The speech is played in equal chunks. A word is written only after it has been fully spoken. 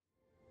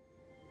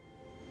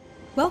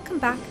Welcome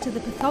back to the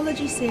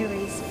Pathology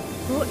series,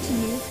 brought to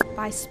you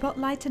by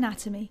Spotlight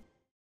Anatomy.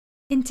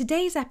 In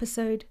today's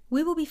episode,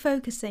 we will be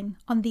focusing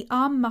on the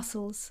arm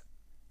muscles,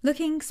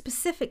 looking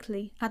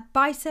specifically at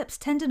biceps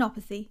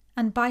tendinopathy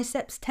and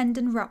biceps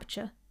tendon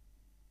rupture.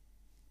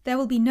 There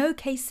will be no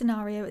case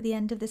scenario at the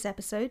end of this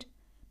episode,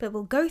 but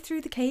we'll go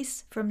through the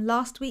case from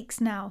last week's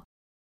now.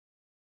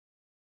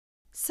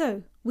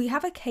 So, we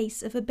have a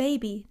case of a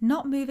baby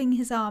not moving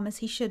his arm as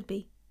he should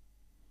be.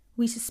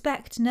 We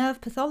suspect nerve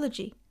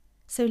pathology,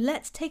 so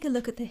let's take a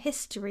look at the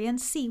history and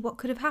see what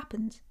could have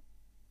happened.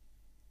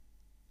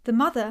 The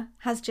mother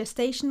has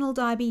gestational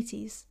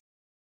diabetes.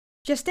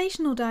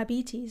 Gestational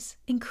diabetes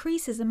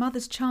increases a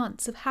mother's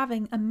chance of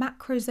having a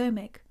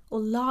macrosomic or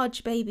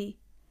large baby,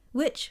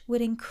 which would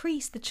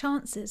increase the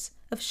chances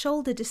of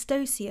shoulder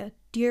dystocia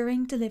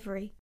during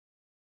delivery.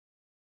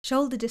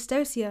 Shoulder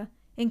dystocia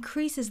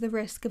increases the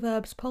risk of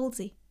Erb's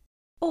palsy,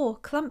 or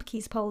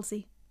Klumpke's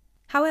palsy.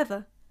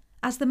 However,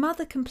 as the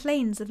mother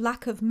complains of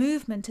lack of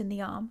movement in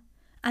the arm,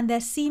 and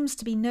there seems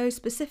to be no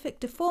specific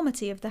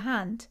deformity of the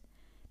hand,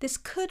 this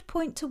could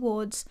point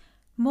towards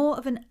more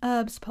of an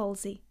Erb's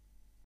palsy.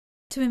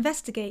 To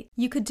investigate,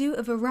 you could do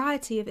a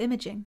variety of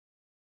imaging.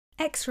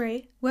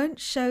 X-ray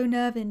won't show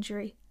nerve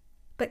injury,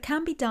 but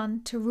can be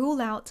done to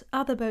rule out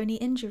other bony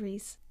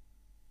injuries.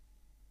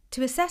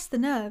 To assess the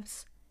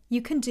nerves,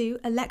 you can do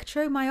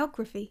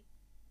electromyography,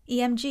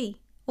 EMG,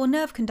 or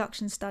nerve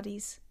conduction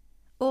studies,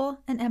 or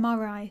an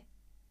MRI.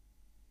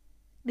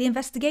 The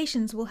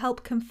investigations will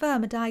help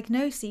confirm a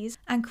diagnosis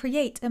and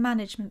create a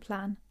management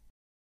plan.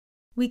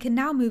 We can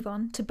now move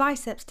on to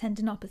biceps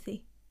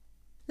tendinopathy.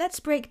 Let's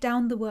break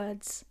down the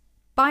words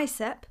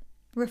bicep,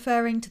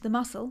 referring to the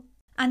muscle,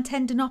 and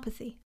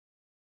tendinopathy.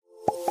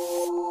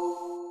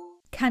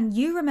 Can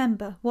you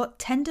remember what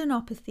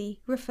tendinopathy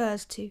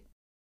refers to?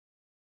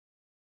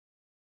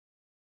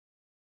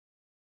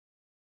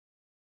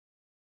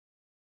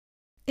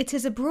 It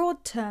is a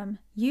broad term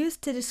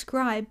used to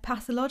describe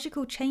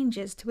pathological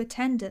changes to a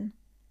tendon.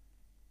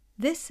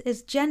 This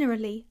is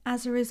generally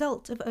as a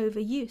result of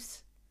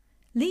overuse,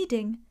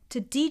 leading to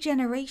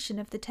degeneration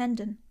of the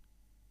tendon.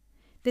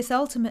 This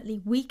ultimately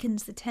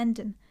weakens the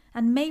tendon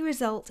and may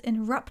result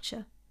in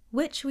rupture,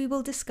 which we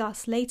will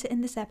discuss later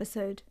in this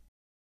episode.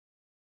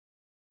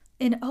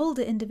 In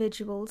older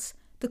individuals,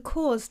 the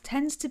cause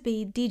tends to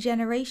be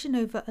degeneration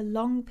over a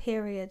long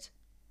period.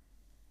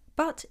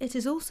 But it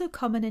is also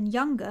common in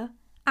younger,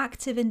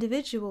 active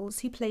individuals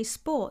who play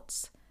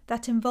sports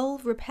that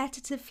involve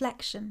repetitive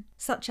flexion,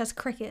 such as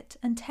cricket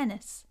and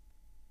tennis.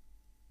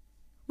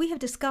 We have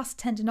discussed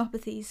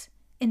tendinopathies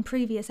in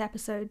previous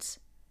episodes,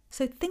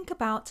 so think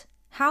about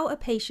how a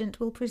patient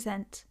will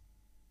present.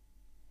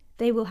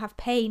 They will have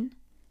pain,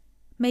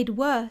 made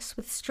worse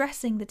with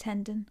stressing the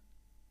tendon,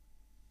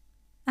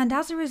 and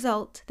as a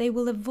result they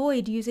will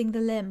avoid using the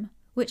limb,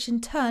 which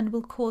in turn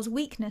will cause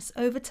weakness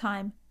over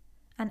time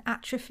and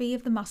atrophy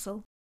of the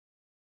muscle.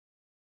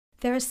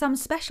 There are some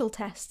special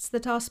tests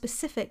that are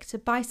specific to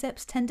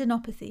biceps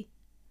tendinopathy.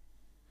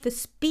 The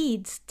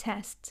SPEEDS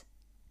test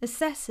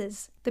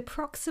assesses the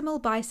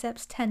proximal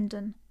biceps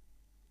tendon.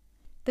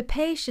 The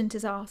patient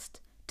is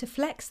asked to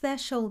flex their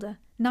shoulder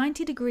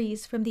 90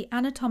 degrees from the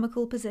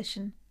anatomical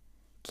position,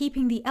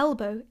 keeping the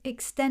elbow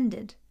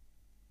extended.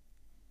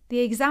 The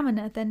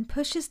examiner then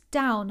pushes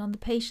down on the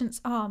patient's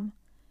arm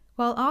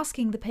while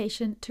asking the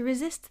patient to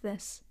resist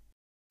this.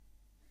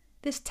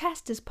 This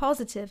test is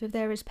positive if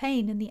there is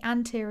pain in the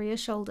anterior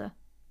shoulder.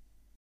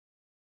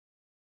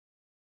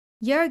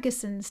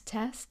 Jurgensen's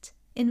test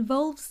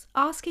involves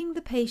asking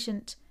the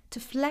patient to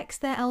flex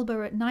their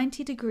elbow at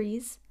 90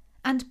 degrees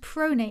and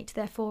pronate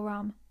their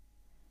forearm.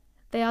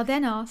 They are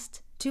then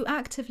asked to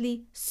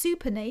actively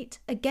supinate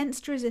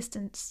against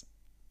resistance.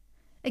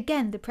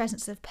 Again, the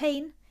presence of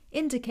pain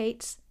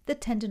indicates the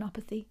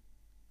tendinopathy.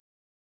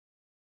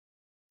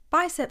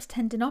 Biceps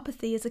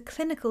tendinopathy is a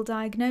clinical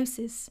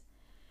diagnosis,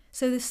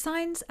 so the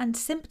signs and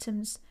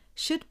symptoms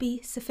should be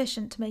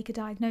sufficient to make a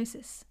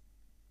diagnosis.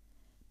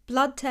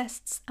 Blood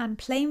tests and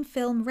plain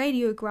film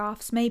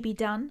radiographs may be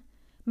done,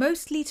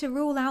 mostly to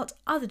rule out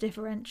other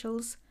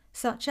differentials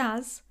such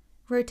as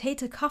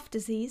rotator cuff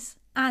disease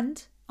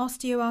and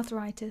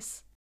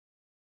osteoarthritis.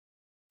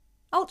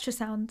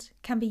 Ultrasound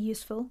can be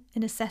useful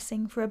in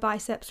assessing for a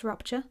biceps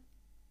rupture.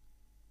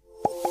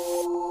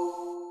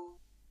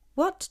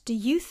 What do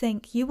you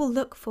think you will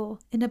look for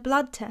in a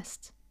blood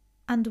test,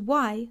 and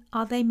why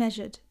are they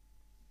measured?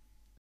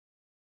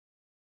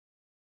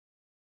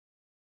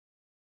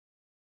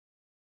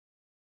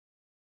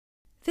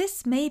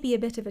 This may be a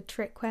bit of a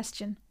trick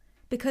question,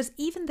 because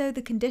even though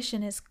the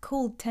condition is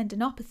called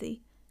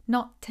tendinopathy,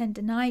 not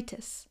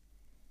tendinitis,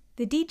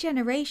 the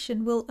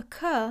degeneration will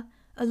occur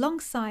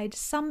alongside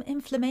some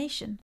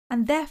inflammation,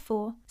 and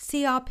therefore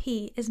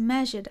CRP is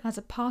measured as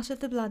a part of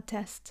the blood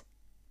test.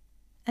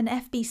 An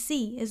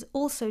FBC is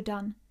also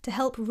done to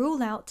help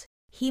rule out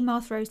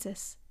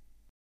hemarthrosis.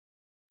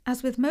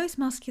 As with most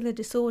muscular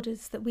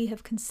disorders that we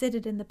have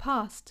considered in the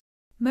past,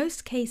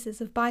 most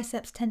cases of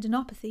biceps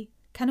tendinopathy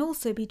can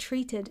also be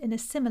treated in a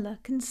similar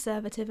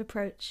conservative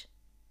approach.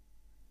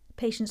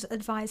 patients are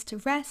advised to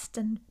rest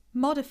and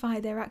modify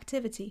their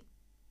activity.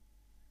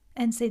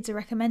 NSAIDs are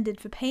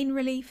recommended for pain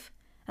relief,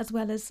 as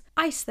well as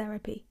ice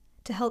therapy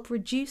to help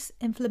reduce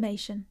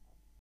inflammation.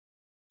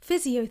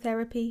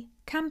 Physiotherapy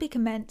can be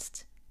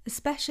commenced,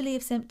 especially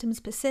if symptoms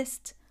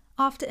persist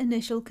after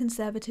initial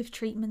conservative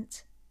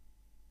treatment.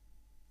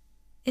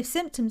 If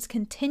symptoms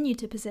continue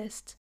to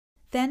persist,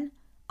 then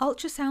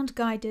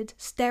ultrasound-guided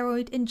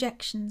steroid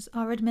injections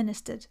are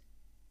administered.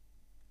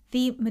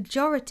 The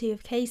majority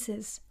of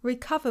cases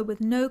recover with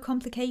no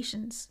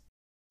complications.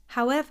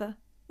 However,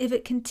 if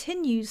it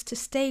continues to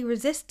stay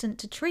resistant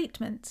to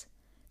treatment,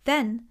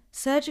 then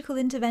surgical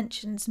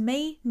interventions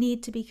may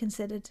need to be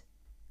considered.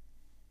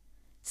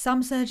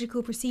 Some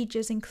surgical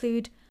procedures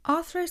include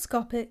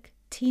arthroscopic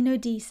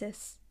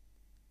tenodesis.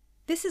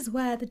 This is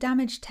where the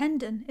damaged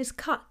tendon is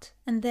cut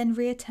and then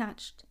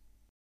reattached.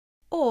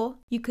 Or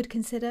you could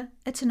consider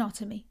a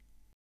tenotomy.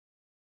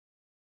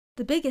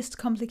 The biggest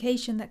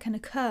complication that can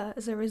occur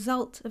as a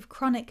result of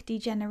chronic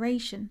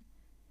degeneration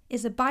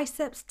is a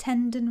biceps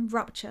tendon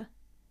rupture,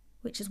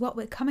 which is what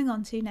we're coming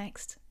on to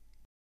next.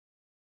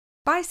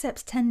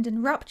 Biceps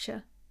tendon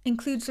rupture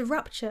includes a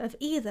rupture of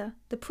either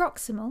the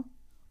proximal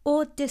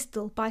or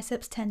distal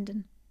biceps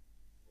tendon.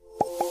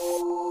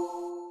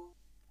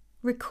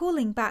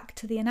 Recalling back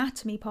to the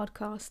anatomy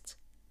podcast,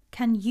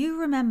 can you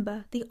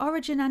remember the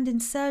origin and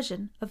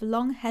insertion of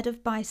long head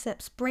of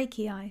biceps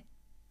brachii?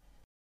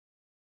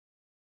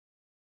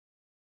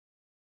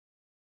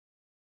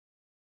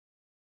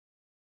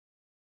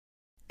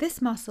 This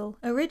muscle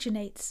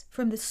originates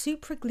from the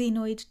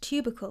supraglenoid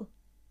tubercle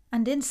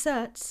and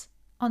inserts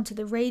onto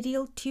the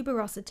radial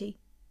tuberosity.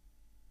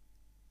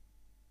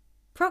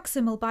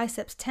 Proximal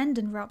biceps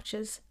tendon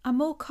ruptures are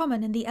more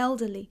common in the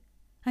elderly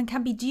and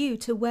can be due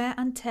to wear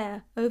and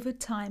tear over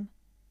time.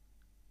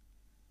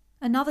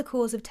 Another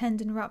cause of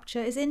tendon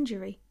rupture is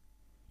injury.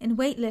 In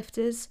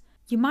weightlifters,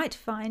 you might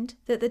find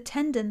that the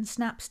tendon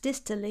snaps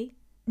distally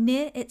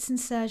near its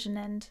insertion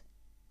end.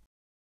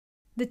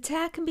 The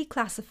tear can be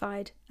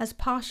classified as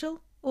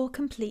partial or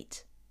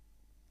complete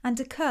and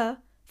occur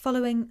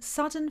following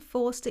sudden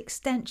forced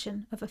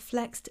extension of a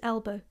flexed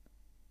elbow.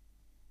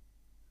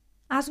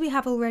 As we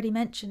have already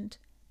mentioned,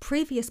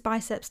 previous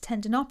biceps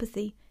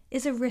tendinopathy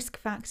is a risk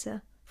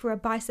factor for a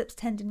biceps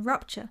tendon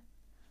rupture,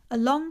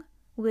 along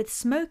with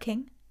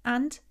smoking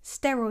and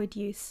steroid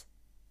use.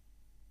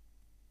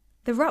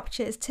 The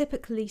rupture is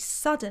typically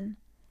sudden,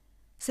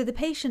 so the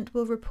patient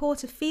will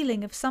report a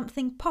feeling of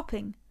something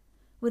popping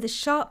with a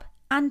sharp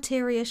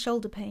anterior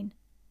shoulder pain.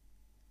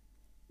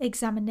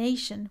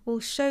 Examination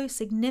will show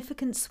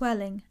significant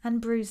swelling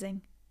and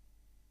bruising.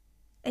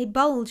 A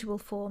bulge will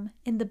form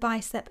in the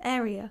bicep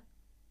area.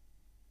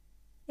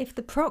 If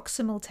the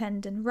proximal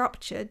tendon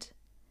ruptured,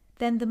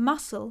 then the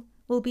muscle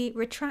will be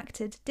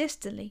retracted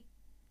distally.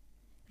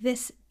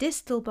 This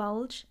distal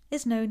bulge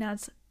is known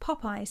as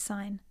Popeye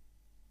sign.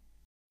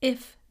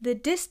 If the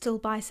distal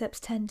biceps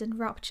tendon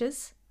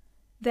ruptures,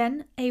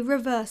 then a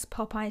reverse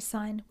Popeye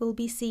sign will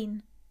be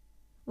seen,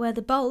 where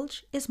the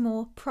bulge is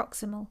more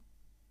proximal.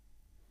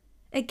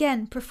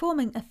 Again,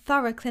 performing a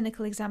thorough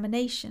clinical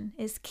examination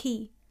is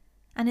key,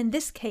 and in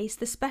this case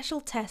the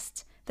special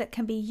test that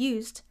can be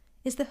used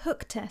is the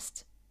hook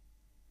test.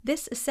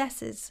 This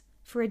assesses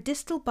for a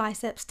distal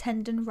biceps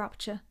tendon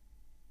rupture.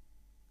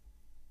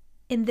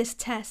 In this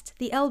test,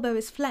 the elbow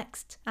is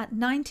flexed at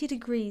 90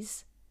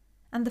 degrees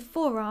and the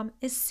forearm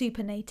is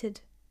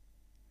supinated.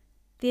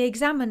 The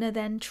examiner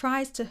then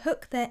tries to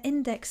hook their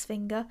index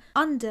finger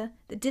under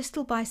the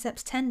distal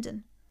biceps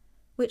tendon,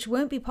 which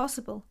won't be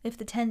possible if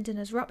the tendon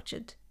is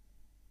ruptured.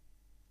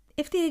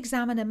 If the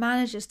examiner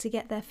manages to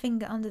get their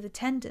finger under the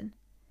tendon,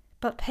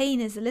 but pain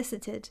is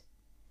elicited,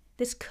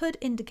 this could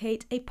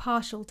indicate a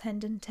partial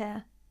tendon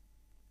tear.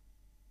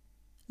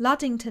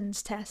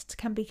 Luddington's test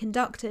can be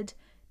conducted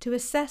to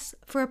assess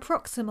for a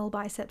proximal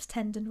biceps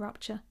tendon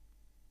rupture.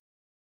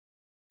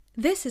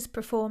 This is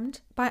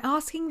performed by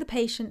asking the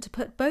patient to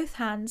put both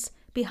hands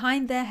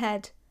behind their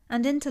head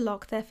and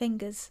interlock their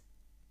fingers.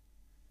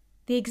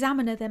 The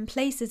examiner then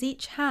places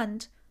each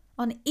hand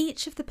on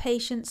each of the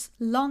patient's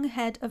long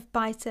head of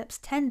biceps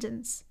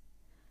tendons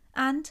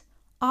and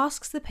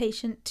asks the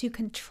patient to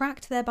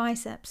contract their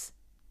biceps.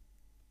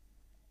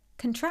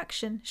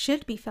 Contraction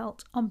should be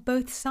felt on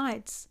both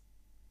sides.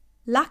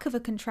 Lack of a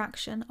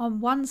contraction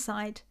on one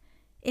side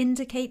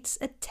indicates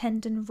a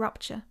tendon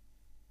rupture.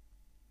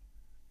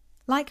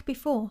 Like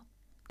before,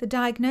 the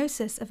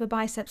diagnosis of a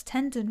biceps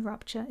tendon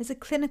rupture is a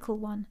clinical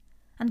one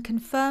and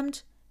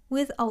confirmed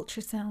with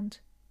ultrasound.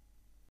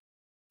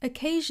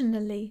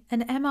 Occasionally,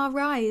 an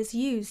MRI is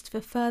used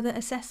for further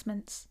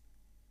assessments.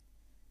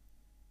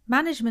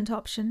 Management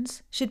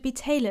options should be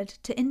tailored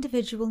to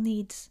individual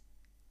needs.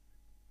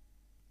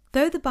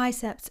 Though the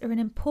biceps are an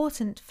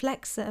important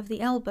flexor of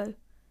the elbow,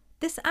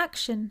 this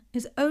action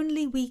is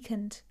only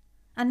weakened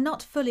and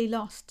not fully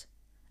lost,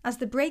 as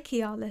the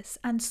brachialis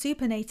and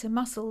supinator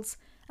muscles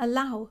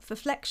allow for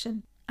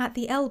flexion at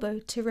the elbow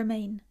to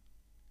remain.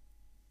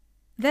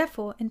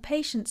 Therefore, in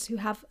patients who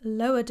have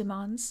lower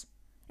demands,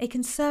 a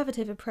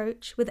conservative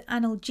approach with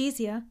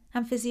analgesia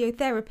and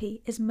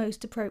physiotherapy is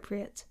most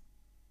appropriate.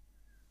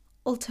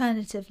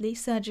 Alternatively,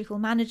 surgical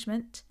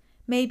management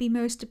may be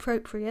most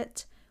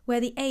appropriate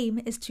where the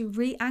aim is to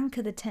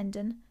re-anchor the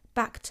tendon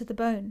back to the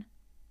bone.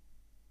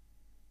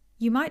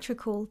 You might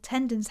recall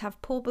tendons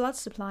have poor blood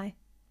supply,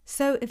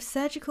 so if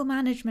surgical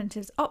management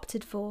is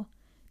opted for,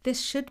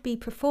 this should be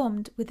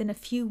performed within a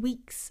few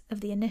weeks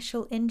of the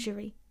initial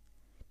injury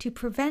to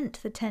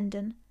prevent the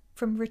tendon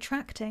from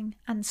retracting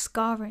and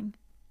scarring.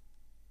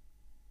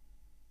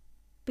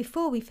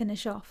 Before we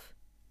finish off,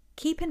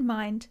 keep in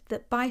mind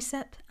that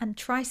bicep and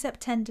tricep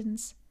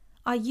tendons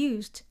are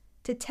used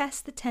to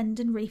test the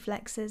tendon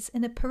reflexes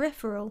in a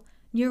peripheral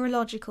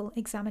neurological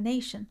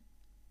examination.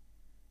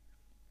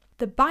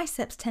 The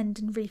biceps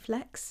tendon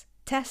reflex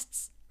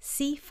tests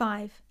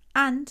C5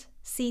 and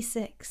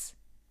C6,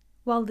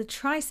 while the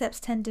triceps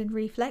tendon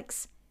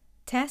reflex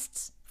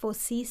tests for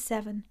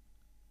C7.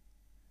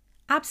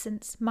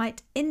 Absence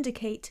might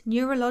indicate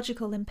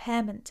neurological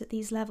impairment at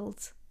these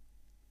levels.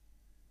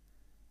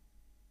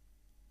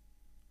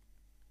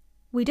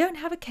 We don't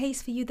have a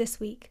case for you this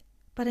week,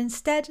 but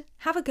instead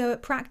have a go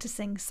at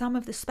practicing some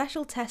of the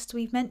special tests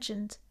we've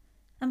mentioned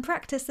and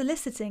practice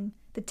eliciting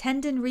the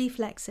tendon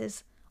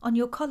reflexes on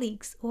your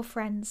colleagues or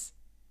friends.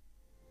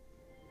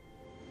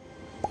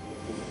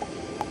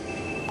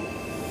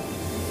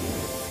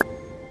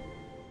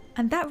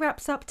 And that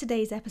wraps up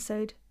today's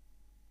episode.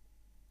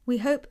 We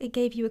hope it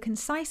gave you a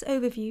concise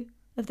overview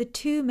of the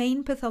two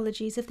main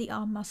pathologies of the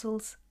arm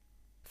muscles.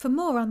 For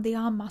more on the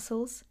arm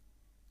muscles,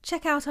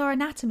 check out our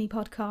anatomy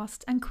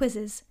podcast and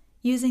quizzes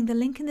using the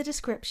link in the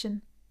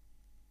description.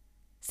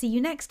 See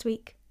you next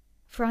week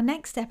for our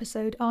next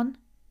episode on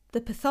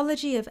the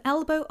pathology of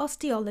elbow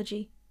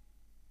osteology.